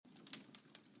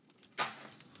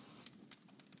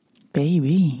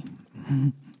baby.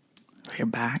 We're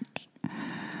back.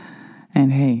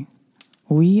 And hey,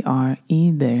 we are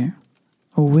either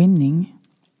winning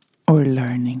or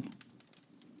learning.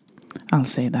 I'll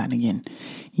say that again.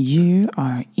 You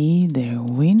are either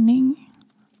winning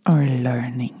or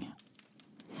learning.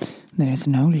 There's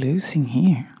no losing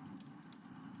here.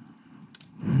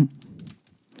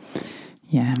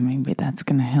 Yeah, maybe that's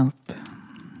gonna help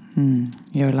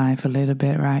your life a little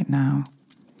bit right now.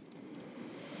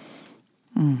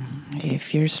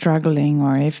 If you're struggling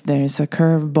or if there's a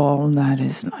curveball that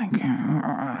is like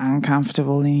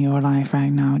uncomfortable in your life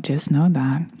right now, just know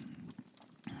that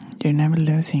you're never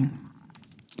losing.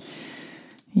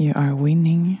 You are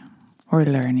winning or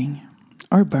learning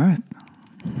or both.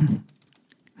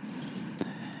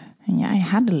 Yeah, I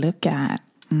had to look at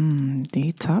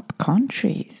the top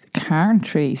countries,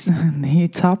 the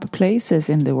top places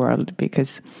in the world,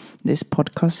 because this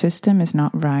podcast system is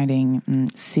not writing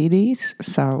cities.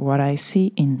 So what I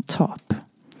see in top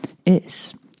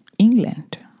is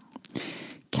England,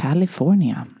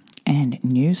 California, and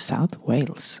New South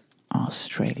Wales,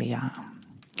 Australia.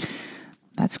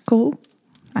 That's cool.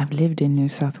 I've lived in New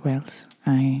South Wales.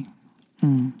 I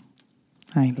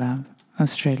love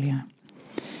Australia.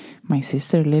 My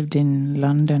sister lived in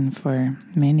London for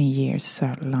many years,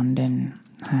 so London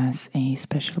has a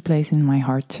special place in my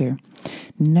heart too.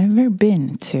 Never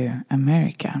been to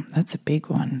America. That's a big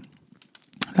one.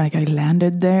 Like, I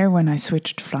landed there when I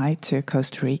switched flight to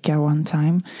Costa Rica one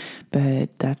time,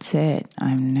 but that's it.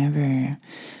 I've never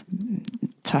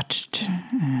touched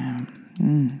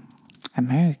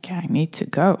America. I need to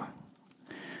go.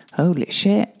 Holy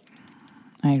shit.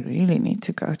 I really need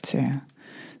to go to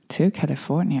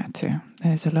California too.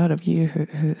 There's a lot of you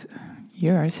who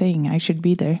you are saying I should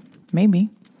be there. Maybe.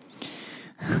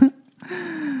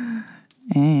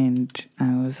 And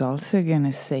I was also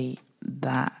gonna say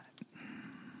that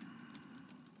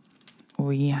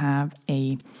we have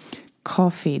a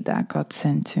coffee that got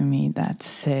sent to me that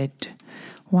said,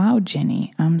 "Wow,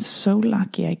 Jenny, I'm so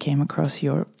lucky I came across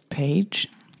your page.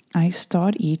 I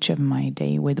start each of my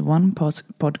day with one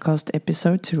podcast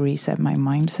episode to reset my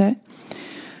mindset.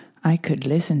 I could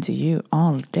listen to you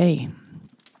all day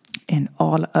and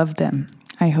all of them.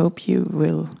 I hope you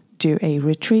will do a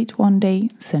retreat one day.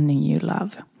 Sending you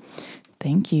love."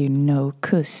 Thank you, No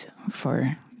Kuss,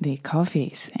 for the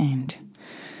coffees. And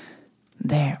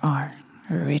there are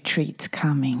retreats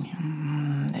coming.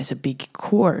 There's a big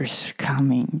course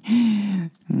coming.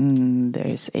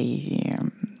 There's a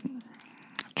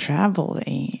travel,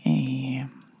 a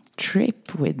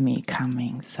trip with me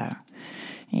coming. So,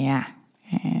 yeah,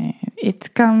 it's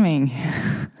coming.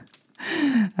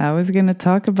 I was going to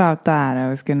talk about that. I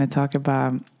was going to talk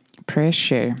about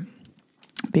pressure,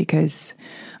 because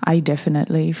I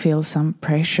definitely feel some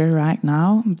pressure right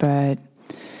now. But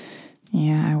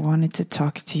yeah, I wanted to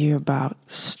talk to you about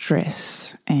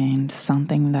stress and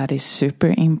something that is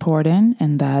super important,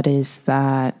 and that is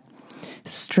that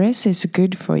stress is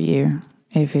good for you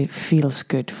if it feels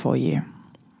good for you.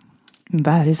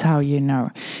 That is how you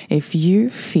know. If you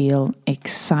feel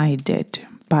excited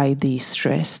by the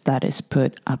stress that is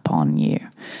put upon you,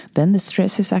 then the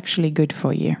stress is actually good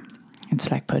for you. It's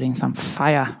like putting some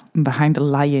fire behind a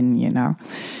lion, you know.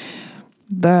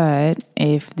 But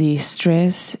if the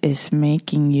stress is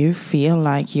making you feel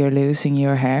like you're losing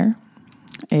your hair,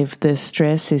 if the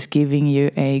stress is giving you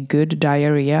a good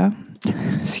diarrhea,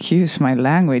 excuse my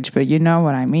language, but you know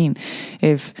what I mean.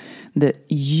 If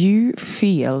you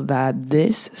feel that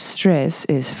this stress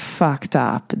is fucked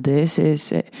up, this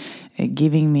is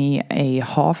giving me a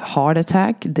half heart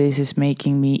attack, this is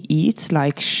making me eat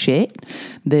like shit,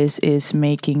 this is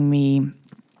making me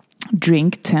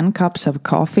drink 10 cups of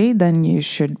coffee, then you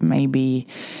should maybe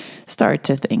start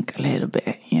to think a little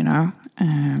bit, you know,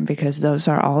 because those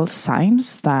are all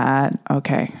signs that,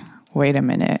 okay, wait a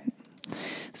minute,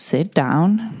 sit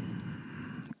down,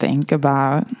 think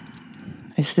about,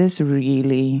 is this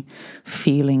really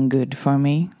feeling good for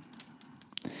me?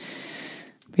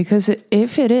 Because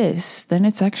if it is, then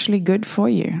it's actually good for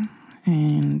you.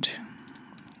 And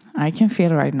I can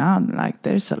feel right now like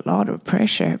there's a lot of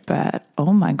pressure, but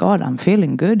oh my God, I'm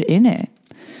feeling good in it.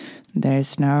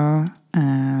 There's no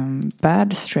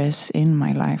bad stress in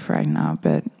my life right now,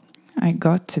 but I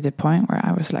got to the point where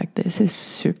I was like, this is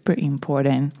super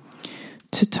important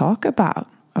to talk about,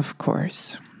 of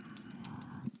course.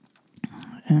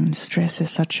 Stress is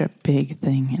such a big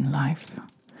thing in life.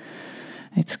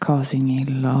 It's causing a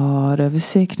lot of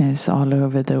sickness all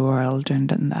over the world, and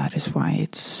that is why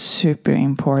it's super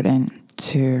important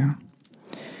to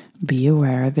be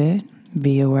aware of it,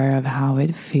 be aware of how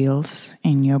it feels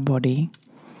in your body,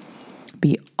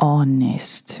 Be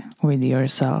honest with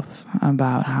yourself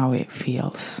about how it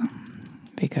feels,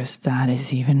 because that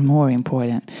is even more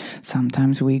important.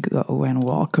 Sometimes we go and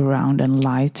walk around and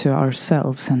lie to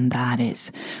ourselves, and that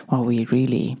is what we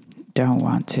really don't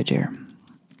want to do.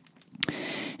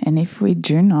 And if we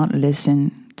do not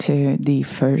listen to the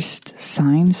first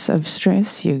signs of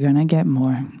stress, you're gonna get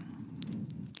more.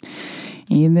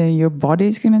 Either your body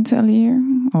is gonna tell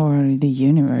you, or the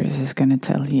universe is gonna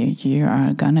tell you, you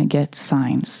are gonna get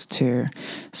signs to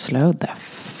slow the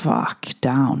fuck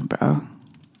down, bro.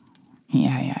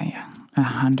 Yeah,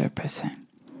 100%.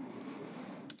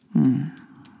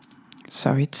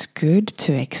 So it's good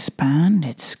to expand,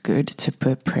 it's good to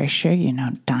put pressure. You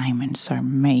know, diamonds are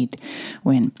made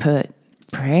when put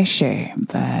pressure,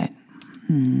 but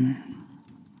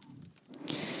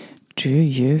do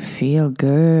you feel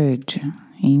good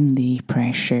in the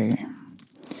pressure?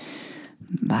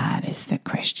 That is the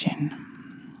question.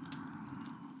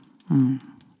 I'm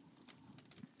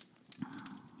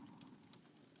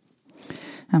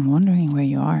wondering where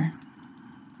you are.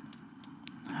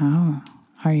 How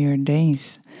are your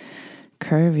days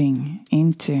curving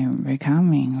into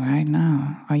becoming right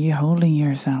now? Are you holding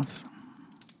yourself?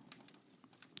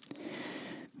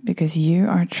 Because you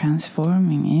are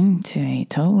transforming into a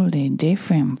totally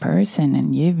different person,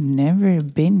 and you've never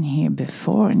been here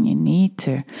before, and you need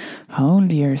to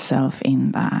hold yourself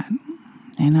in that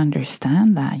and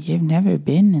understand that you've never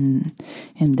been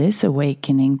in this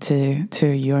awakening to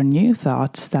your new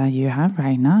thoughts that you have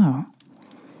right now.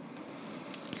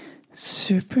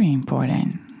 Super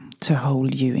important to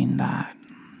hold you in that.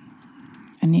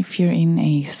 And if you're in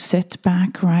a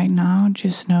setback right now,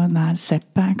 just know that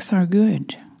setbacks are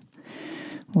good.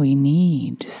 We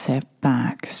need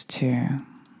setbacks to,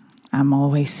 I'm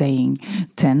always saying,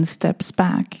 10 steps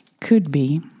back could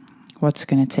be what's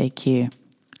going to take you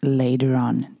later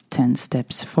on 10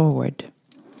 steps forward.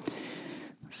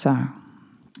 So,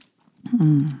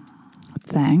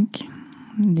 thank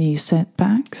the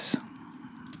setbacks.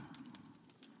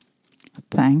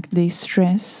 Thank the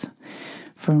stress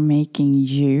for making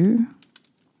you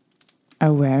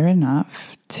aware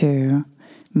enough to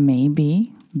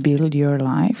maybe build your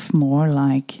life more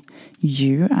like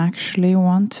you actually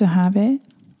want to have it.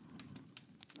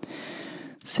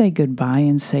 Say goodbye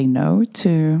and say no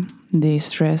to the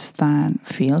stress that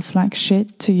feels like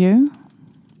shit to you.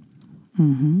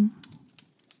 And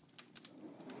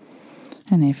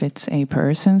if it's a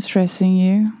person stressing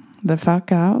you the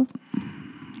fuck out,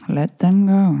 let them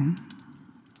go.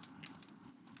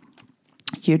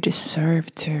 You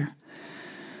deserve to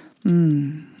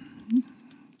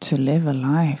live a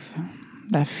life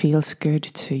that feels good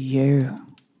to you.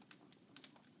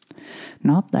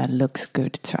 Not that looks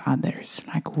good to others.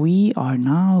 Like, we are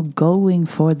now going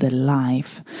for the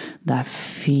life that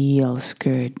feels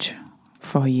good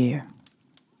for you.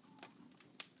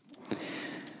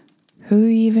 Who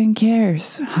even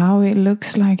cares how it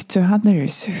looks like to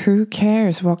others? Who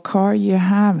cares what car you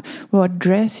have, what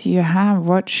dress you have,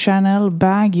 what Chanel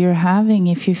bag you're having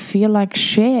if you feel like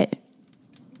shit?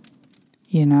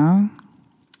 You know?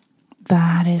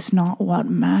 That is not what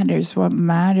matters. What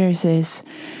matters is,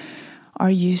 are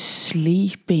you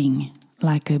sleeping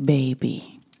like a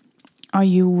baby? Are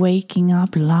you waking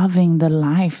up loving the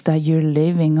life that you're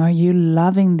living? Are you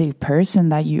loving the person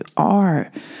that you are?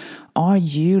 Are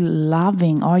you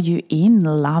in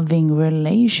loving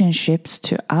relationships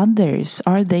to others?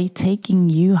 Are they taking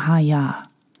you higher?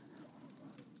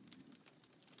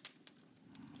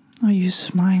 Are you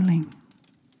smiling?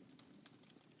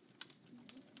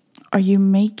 Are you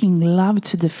making love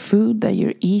to the food that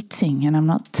you're eating? And I'm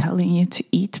not telling you to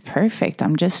eat perfect.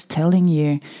 I'm just telling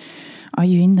you, are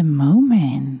you in the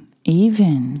moment,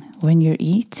 even when you're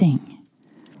eating?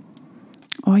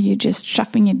 Or are you just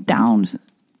shoving it down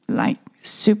like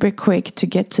super quick to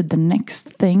get to the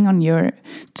next thing on your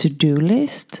to-do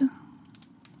list?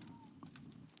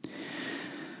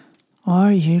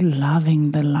 Are you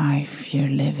loving the life you're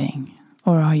living?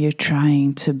 Or are you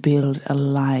trying to build a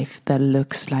life that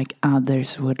looks like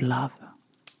others would love?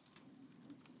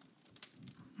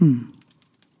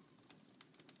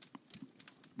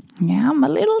 Yeah, I'm a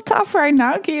little tough right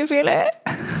now. Can you feel it?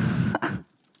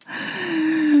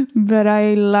 But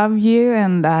I love you,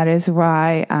 and that is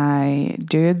why I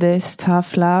do this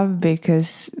tough love,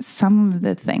 because some of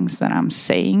the things that I'm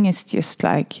saying is just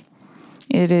like,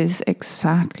 it is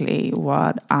exactly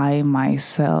what I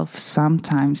myself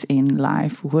sometimes in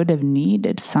life would have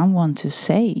needed someone to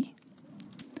say.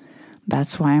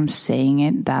 That's why I'm saying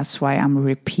it. That's why I'm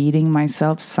repeating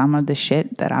myself. Some of the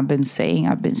shit that I've been saying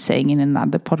in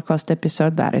another podcast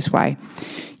episode. That is why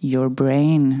your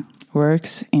brain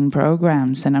works in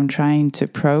programs, and I'm trying to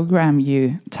program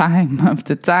you time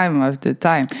after time after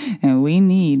time. And we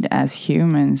need, as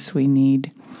humans, we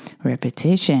need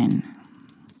repetition.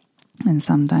 And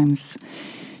sometimes,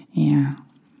 you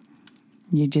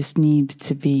just need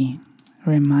to be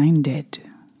reminded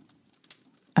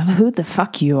of who the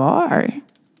fuck you are.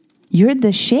 You're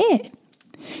the shit.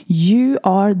 You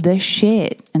are the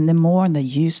shit. And the more that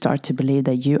you start to believe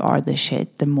that you are the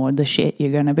shit, the more the shit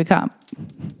you're going to become.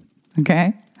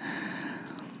 Okay?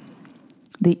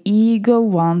 The ego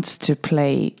wants to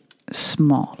play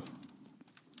small.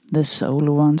 The soul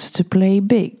wants to play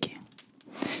big.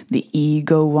 The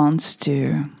ego wants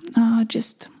to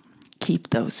just keep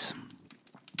those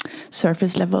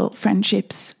surface level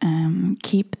friendships,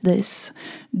 keep this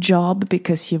job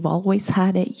because you've always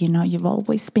had it, you've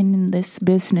always been in this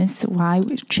business. Why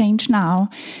change now?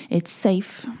 It's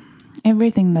safe.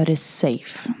 Everything that is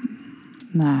safe,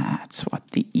 that's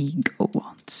what the ego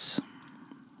wants.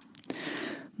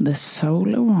 The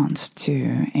soul wants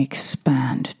to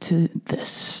expand to the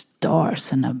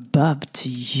stars and above to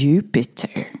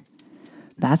Jupiter.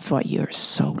 That's what your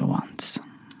soul wants.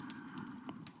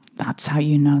 That's how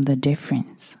you know the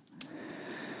difference.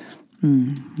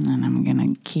 And I'm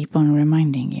going to keep on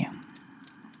reminding you.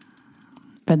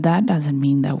 But that doesn't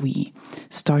mean that we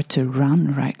start to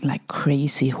run right like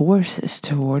crazy horses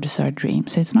towards our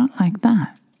dreams. It's not like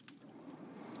that.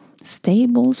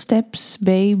 Stable steps,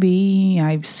 baby.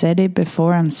 I've said it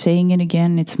before. I'm saying it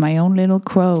again. It's my own little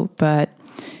quote. But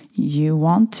you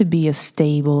want to be a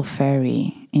stable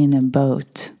ferry in a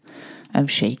boat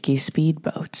of shaky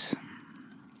speedboats.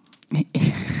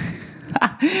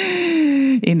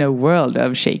 In a world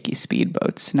of shaky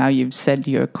speedboats. Now you've said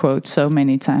your quote so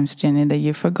many times, Jenny, that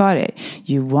you forgot it.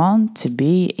 You want to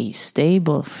be a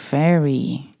stable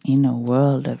ferry in a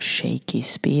world of shaky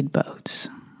speedboats.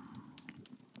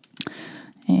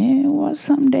 It was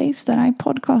some days that I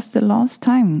podcasted last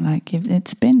time. Like, if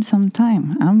it's been some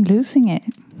time. I'm losing it.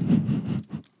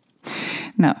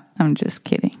 No, I'm just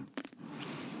kidding.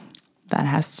 That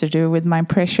has to do with my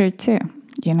pressure too.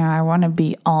 I want to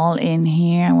be all in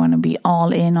here. I want to be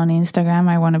all in on Instagram.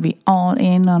 I want to be all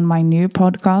in on my new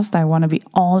podcast. I want to be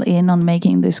all in on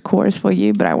making this course for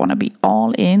you. But I want to be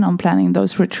all in on planning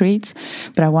those retreats.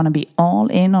 But I want to be all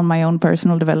in on my own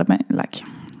personal development. Like,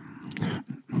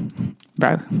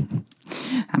 bro,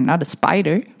 I'm not a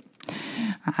spider.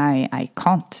 I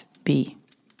can't be.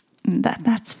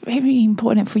 That's very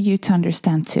important for you to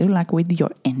understand too. Like with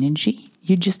your energy.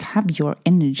 You just have your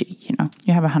energy,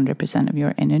 You have 100% of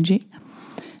your energy.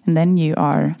 And then you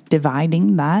are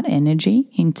dividing that energy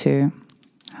into...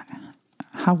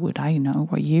 How would I know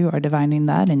what you are dividing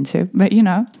that into? But,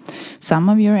 some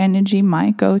of your energy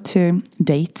might go to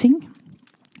dating.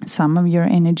 Some of your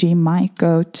energy might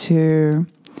go to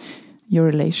your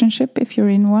relationship if you're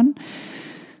in one.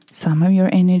 Some of your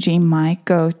energy might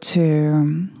go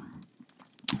to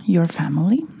your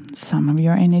family. Some of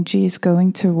your energy is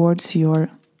going towards your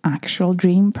actual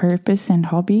dream, purpose, and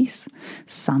hobbies.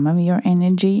 Some of your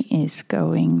energy is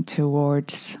going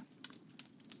towards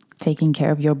taking care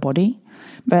of your body.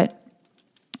 But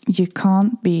you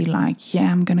can't be like,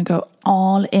 I'm going to go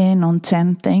all in on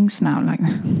 10 things now. Like,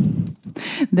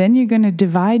 then you're going to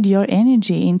divide your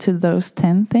energy into those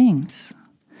 10 things.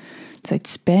 So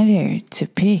it's better to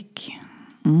pick...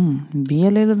 be a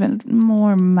little bit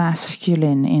more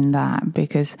masculine in that,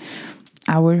 because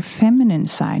our feminine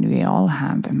side, we all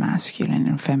have a masculine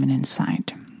and feminine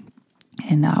side.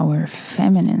 And our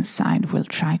feminine side will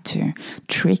try to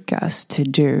trick us to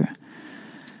do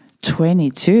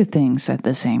 22 things at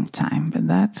the same time. But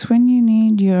that's when you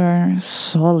need your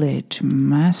solid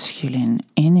masculine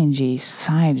energy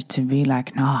side to be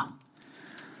like, no.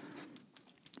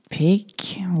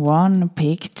 Pick one,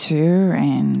 pick two,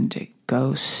 and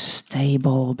go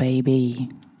stable, baby.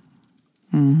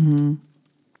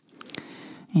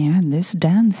 Yeah, this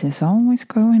dance is always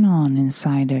going on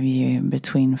inside of you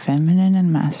between feminine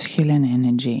and masculine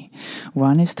energy.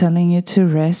 One is telling you to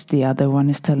rest, the other one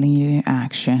is telling you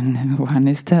action. One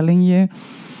is telling you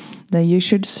that you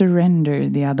should surrender,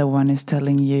 the other one is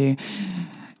telling you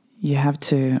you have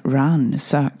to run.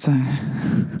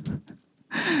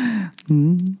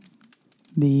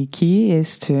 The key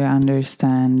is to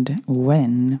understand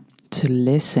when to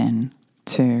listen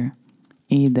to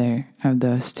either of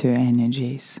those two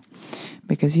energies.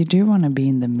 Because you do want to be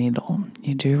in the middle.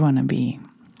 You do want to be...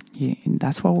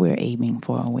 that's what we're aiming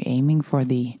for. We're aiming for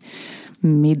the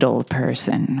middle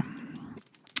person.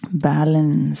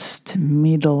 Balanced,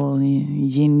 middle,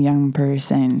 yin-yang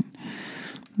person.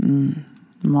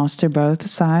 master both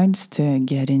sides to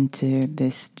get into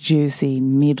this juicy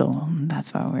middle.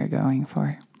 That's what we're going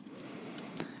for.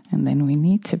 And then we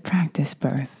need to practice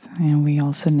both. And we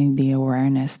also need the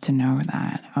awareness to know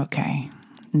that, okay,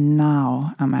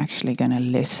 now I'm actually going to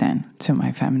listen to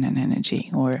my feminine energy,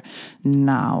 or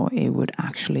now it would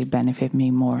actually benefit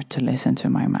me more to listen to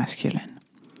my masculine.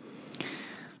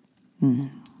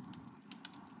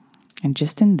 And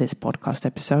just in this podcast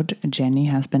episode, Jenny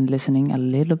has been listening a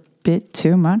little bit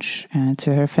too much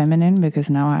to her feminine, because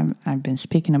now I've been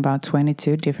speaking about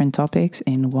 22 different topics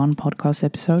in one podcast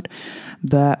episode.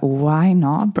 But why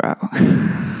not, bro?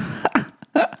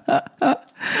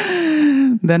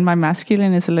 Then my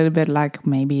masculine is a little bit like,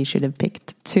 maybe you should have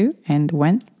picked 2 and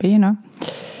went. But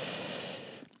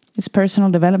it's personal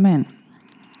development.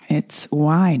 It's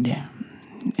wide.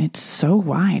 It's so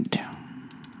wide.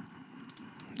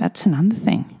 That's another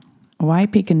thing. Why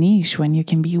pick a niche when you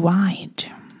can be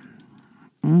wide?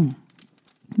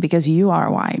 Because you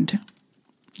are wide,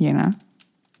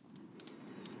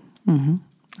 And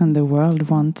the world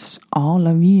wants all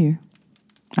of you,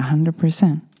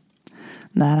 100%.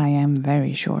 That I am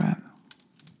very sure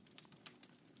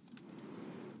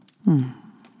of.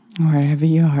 Wherever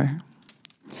you are.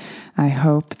 I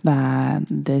hope that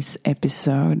this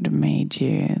episode made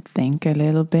you think a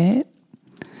little bit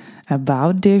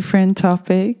about different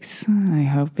topics. I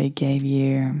hope it gave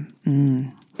you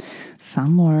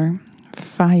some more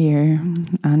fire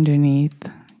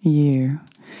underneath you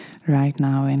right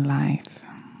now in life.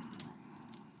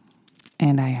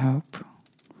 And I hope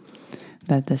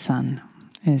that the sun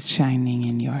is shining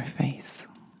in your face.